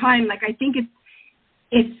same time, like, I think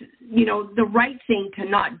it's you know, the right thing to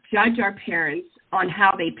not judge our parents on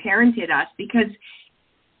how they parented us, because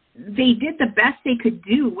they did the best they could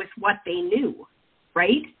do with what they knew,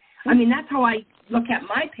 right? I mean, that's how I look at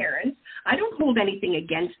my parents. I don't hold anything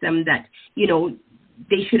against them that, you know,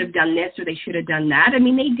 they should have done this or they should have done that. I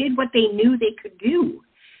mean, they did what they knew they could do,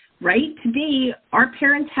 right? Today, our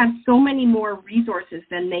parents have so many more resources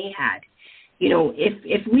than they had. You know,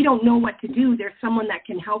 if we don't know what to do, there's someone that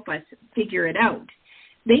can help us figure it out.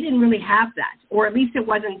 They didn't really have that, or at least it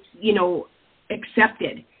wasn't, you know,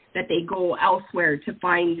 accepted that they go elsewhere to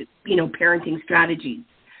find, you know, parenting strategies.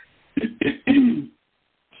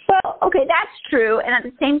 Well, okay, that's true. And at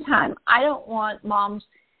the same time, I don't want moms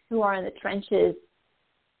who are in the trenches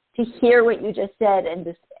to hear what you just said and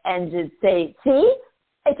to say, "See,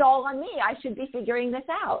 it's all on me. I should be figuring this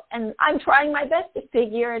out." And I'm trying my best to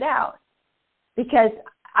figure it out, because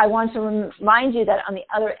I want to remind you that on the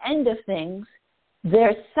other end of things,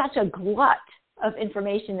 there's such a glut of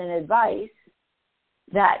information and advice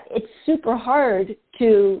that it's super hard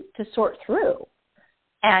to sort through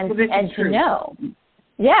and to know.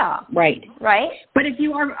 Yeah. Right. Right. But if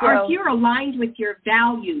you are, if you're aligned with your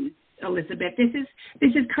values, Elizabeth, this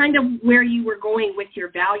is kind of where you were going with your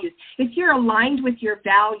values. If you're aligned with your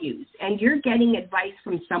values and you're getting advice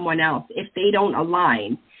from someone else, if they don't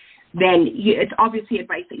align, then it's obviously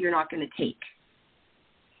advice that you're not going to take.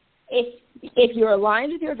 If you're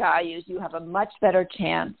aligned with your values, you have a much better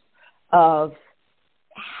chance of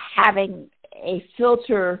having a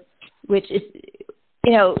filter which is,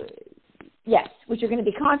 yes, which you're going to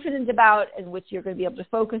be confident about and which you're going to be able to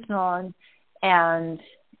focus on. And,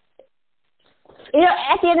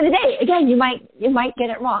 at the end of the day, again, you might get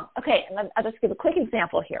it wrong. Okay, and I'll just give a quick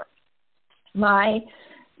example here. My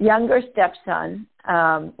younger stepson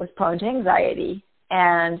was prone to anxiety,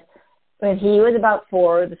 and when he was about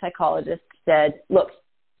 4, the psychologist said, look,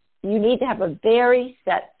 you need to have a very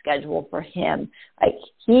set schedule for him. Like,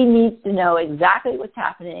 he needs to know exactly what's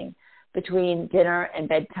happening between dinner and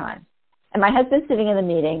bedtime. And my husband's sitting in the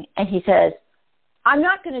meeting, and he says, I'm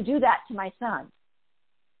not going to do that to my son.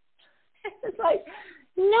 It's like,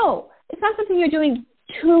 no, it's not something you're doing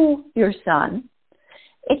to your son.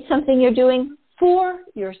 It's something you're doing for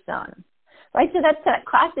your son, right? So that's that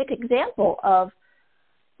classic example of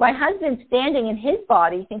my husband standing in his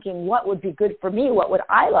body thinking, what would be good for me? What would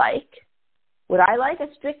I like? Would I like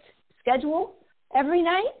a strict schedule every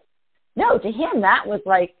night? No, to him, that was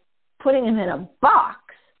like putting him in a box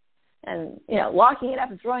and, locking it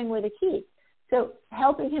up and throwing away the key. So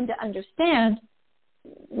helping him to understand,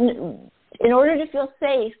 in order to feel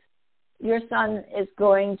safe, your son is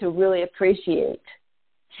going to really appreciate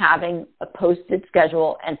having a posted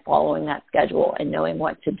schedule and following that schedule and knowing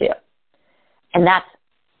what to do. And that's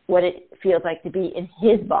what it feels like to be in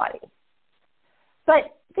his body.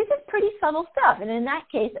 But this is pretty subtle stuff. And in that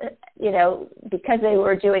case, because they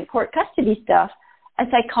were doing court custody stuff, a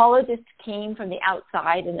psychologist came from the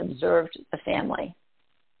outside and observed the family.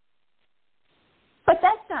 But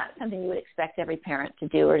that's not something you would expect every parent to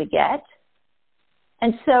do or to get.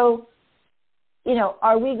 And so,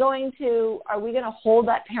 are we going to hold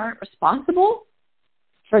that parent responsible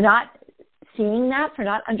for not seeing that, for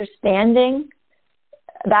not understanding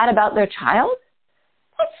that about their child?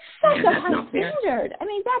 That's such a high standard. I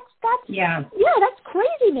mean, that's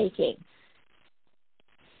crazy making.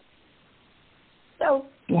 So,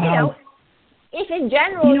 wow. If in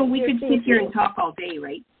general, we could sit here and talk all day,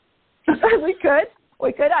 right? We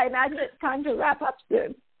could. I imagine it's time to wrap up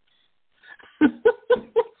soon.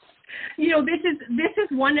 This is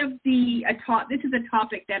one of this is a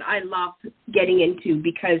topic that I love getting into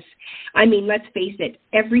because, let's face it,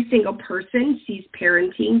 every single person sees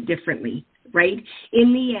parenting differently, right?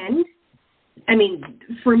 In the end,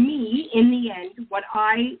 for me, what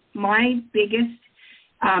my biggest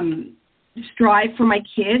strive for my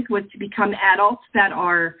kids was to become adults that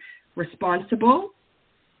are responsible,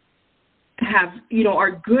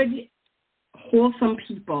 are good, wholesome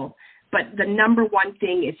people. But the number one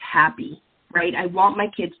thing is happy, right? I want my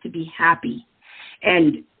kids to be happy.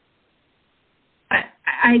 And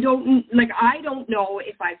I don't know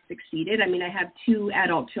if I've succeeded. I have 2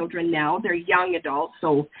 adult children now. They're young adults,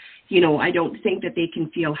 so, I don't think that they can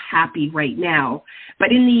feel happy right now.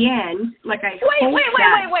 But in the end,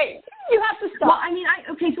 Wait. You have to stop. Well,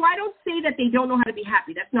 so I don't say that they don't know how to be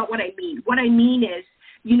happy. That's not what I mean. What I mean is,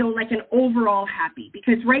 like an overall happy.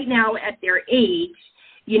 Because right now at their age,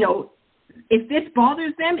 if this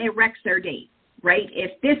bothers them, it wrecks their day, right?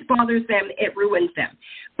 If this bothers them, it ruins them.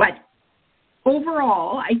 But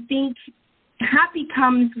overall, I think happy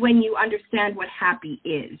comes when you understand what happy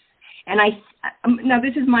is. And now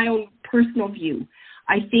this is my own personal view.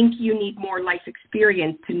 I think you need more life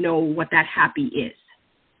experience to know what that happy is.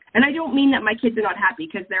 And I don't mean that my kids are not happy,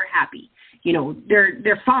 because they're happy.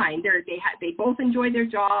 They're fine. They both enjoy their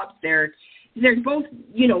jobs. They're both,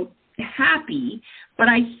 happy, but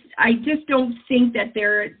I just don't think that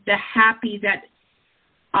they're the happy that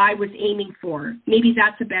I was aiming for. Maybe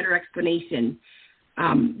that's a better explanation.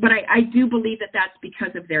 But I do believe that that's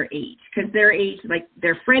because of their age, because their age, like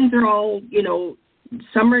their friends are all,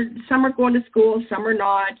 some are going to school, some are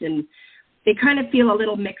not, and they kind of feel a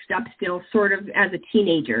little mixed up still, sort of as a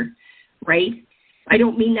teenager, right? I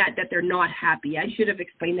don't mean that they're not happy. I should have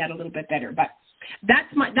explained that a little bit better, but that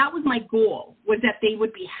was my goal, was that they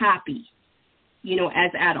would be happy,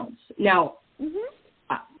 as adults. Now,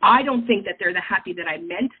 I don't think that they're the happy that I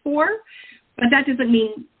meant for, but that doesn't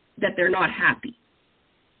mean that they're not happy.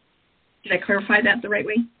 Did I clarify that the right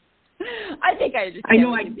way? I think I understand. I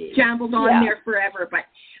know I jambled on there forever, but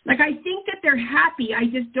like I think that they're happy. I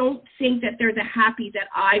just don't think that they're the happy that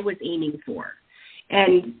I was aiming for.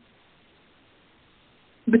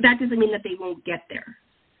 But that doesn't mean that they won't get there.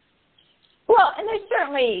 Well, and there's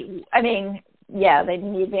certainly, I mean, yeah, the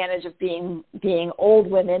advantage of being old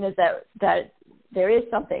women is that there is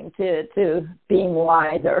something to being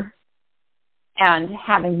wiser and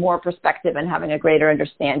having more perspective and having a greater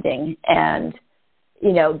understanding. And,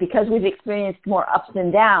 you know, because we've experienced more ups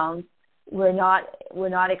and downs, we're not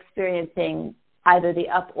experiencing either the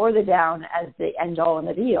up or the down as the end all and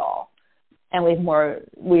the be all. And we're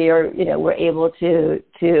able to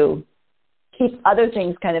keep other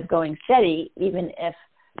things kind of going steady, even if,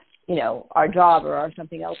 you know, our job or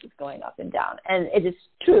something else is going up and down. And it is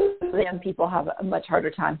true that young people have a much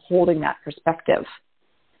harder time holding that perspective.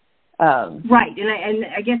 Right, and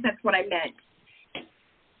I guess that's what I meant.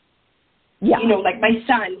 Yeah. You know, like my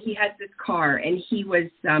son, he has this car, and he was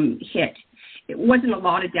hit. It wasn't a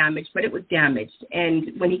lot of damage, but it was damaged.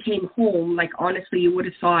 And when he came home, like, honestly, you would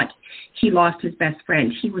have thought he lost his best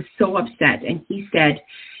friend. He was so upset, and he said,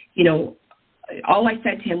 you know, all I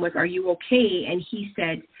said to him was, "Are you okay?" And he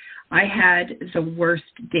said, "I had the worst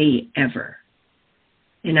day ever."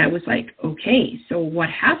 And I was like, "Okay, so what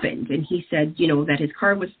happened?" And he said, you know, that his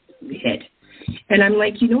car was hit. And I'm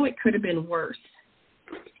like, you know, it could have been worse.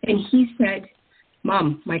 And he said,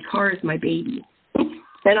 "Mom, my car is my baby."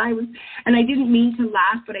 And I didn't mean to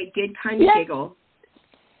laugh, but I did kind of giggle,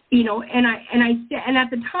 you know. And at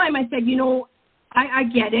the time I said, you know, I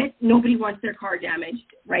get it. Nobody wants their car damaged,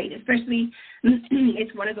 right? Especially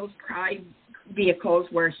it's one of those pride vehicles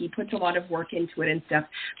where he puts a lot of work into it and stuff.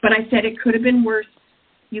 But I said it could have been worse.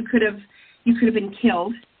 You could have been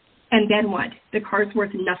killed, and then what? The car's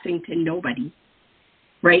worth nothing to nobody,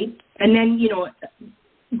 right? And then, you know,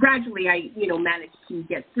 gradually I, you know, managed to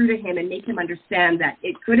get through to him and make him understand that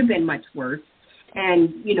it could have been much worse,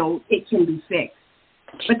 and, you know, it can be fixed.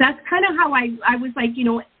 But that's kind of how I was like, you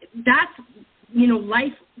know, that's, you know,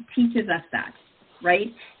 life teaches us that, right?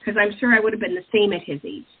 Because I'm sure I would have been the same at his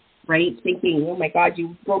age, right? Thinking, oh my God,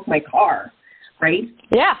 you broke my car, right?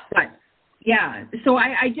 Yeah. But yeah, so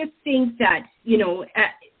I just think that, you know,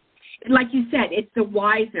 like you said, it's the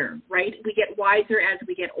wiser, right? We get wiser as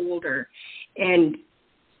we get older. And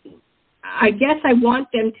I guess I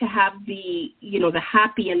want them to have the, you know, the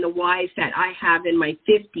happy and the wise that I have in my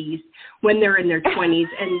 50s when they're in their 20s.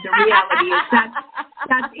 And the reality is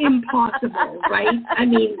that's impossible, right? I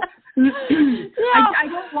mean, I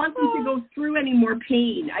don't want them to go through any more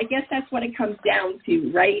pain. I guess that's what it comes down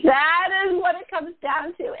to, right? That is what it comes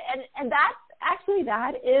down to. And that's actually,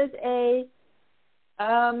 that is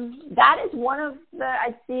one of the,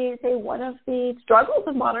 I'd say one of the struggles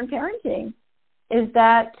of modern parenting is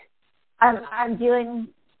that I'm dealing,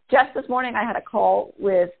 just this morning I had a call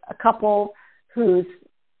with a couple whose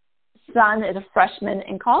son is a freshman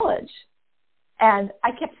in college. And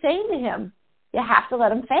I kept saying to him, you have to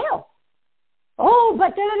let him fail. Oh,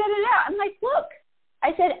 but da-da-da-da-da. I'm like, look,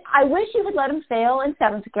 I said, I wish you would let him fail in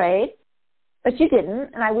 7th grade, but you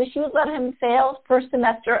didn't. And I wish you would let him fail first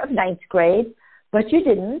semester of 9th grade, but you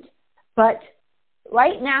didn't. But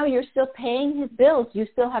right now you're still paying his bills. You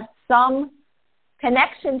still have some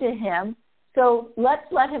connection to him. So let's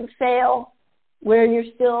let him fail where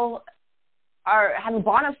you still have a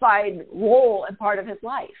bona fide role and part of his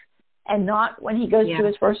life, and not when he goes to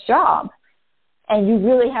his first job and you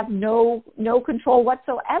really have no control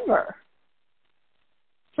whatsoever.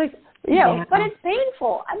 It's like, you know, but it's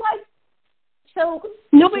painful. I'm like, so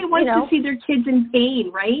nobody wants to see their kids in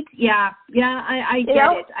pain, right? Yeah, I get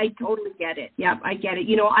it. I totally get it. Yeah, I get it.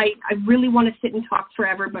 You know, I really want to sit and talk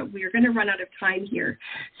forever, but we're going to run out of time here.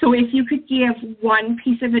 So if you could give one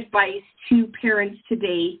piece of advice to parents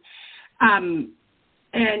today, and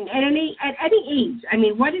at any age, I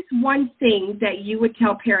mean, what is one thing that you would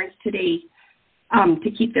tell parents today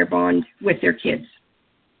to keep their bond with their kids?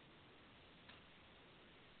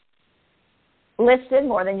 Listen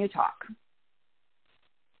more than you talk.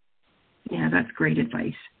 Yeah, that's great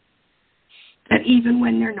advice. That even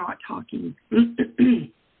when they're not talking,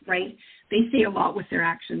 right? They say a lot with their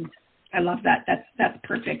actions. I love that. That's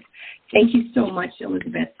perfect. Thank you so much,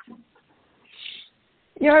 Elizabeth.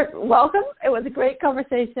 You're welcome. It was a great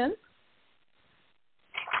conversation.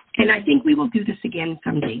 And I think we will do this again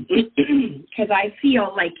someday because I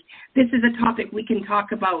feel like this is a topic we can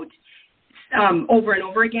talk about over and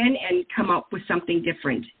over again and come up with something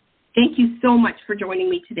different. Thank you so much for joining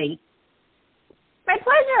me today. My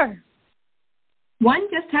pleasure. One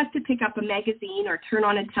just has to pick up a magazine or turn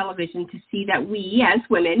on a television to see that we, as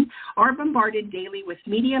women, are bombarded daily with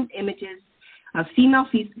media images of female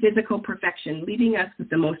physical perfection, leaving us with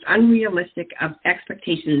the most unrealistic of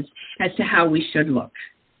expectations as to how we should look.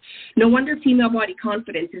 No wonder female body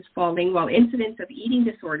confidence is falling while incidents of eating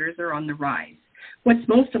disorders are on the rise. What's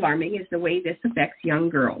most alarming is the way this affects young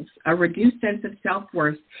girls. A reduced sense of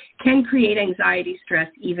self-worth can create anxiety, stress,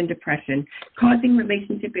 even depression, causing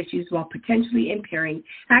relationship issues while potentially impairing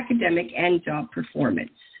academic and job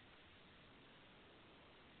performance.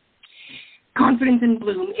 Confidence in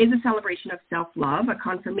Bloom is a celebration of self-love, a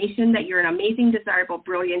confirmation that you're an amazing, desirable,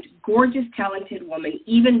 brilliant, gorgeous, talented woman,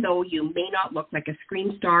 even though you may not look like a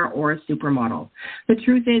screen star or a supermodel. The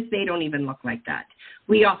truth is, they don't even look like that.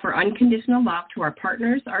 We offer unconditional love to our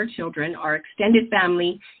partners, our children, our extended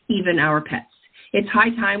family, even our pets. It's high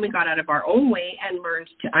time we got out of our own way and learned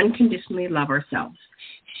to unconditionally love ourselves.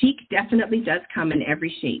 Chic definitely does come in every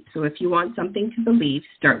shape, so if you want something to believe,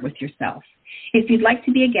 start with yourself. If you'd like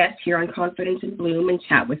to be a guest here on Confidence in Bloom and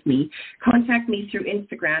chat with me, contact me through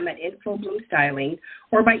Instagram at InfoBloomStyling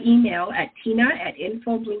or by email at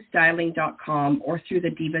tina@infobloomstyling.com or through the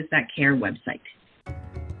Divas That Care website.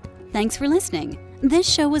 Thanks for listening. This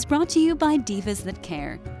show was brought to you by Divas That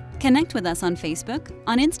Care. Connect with us on Facebook,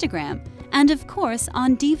 on Instagram, and of course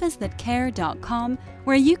on divasthatcare.com,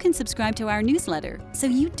 where you can subscribe to our newsletter so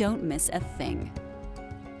you don't miss a thing.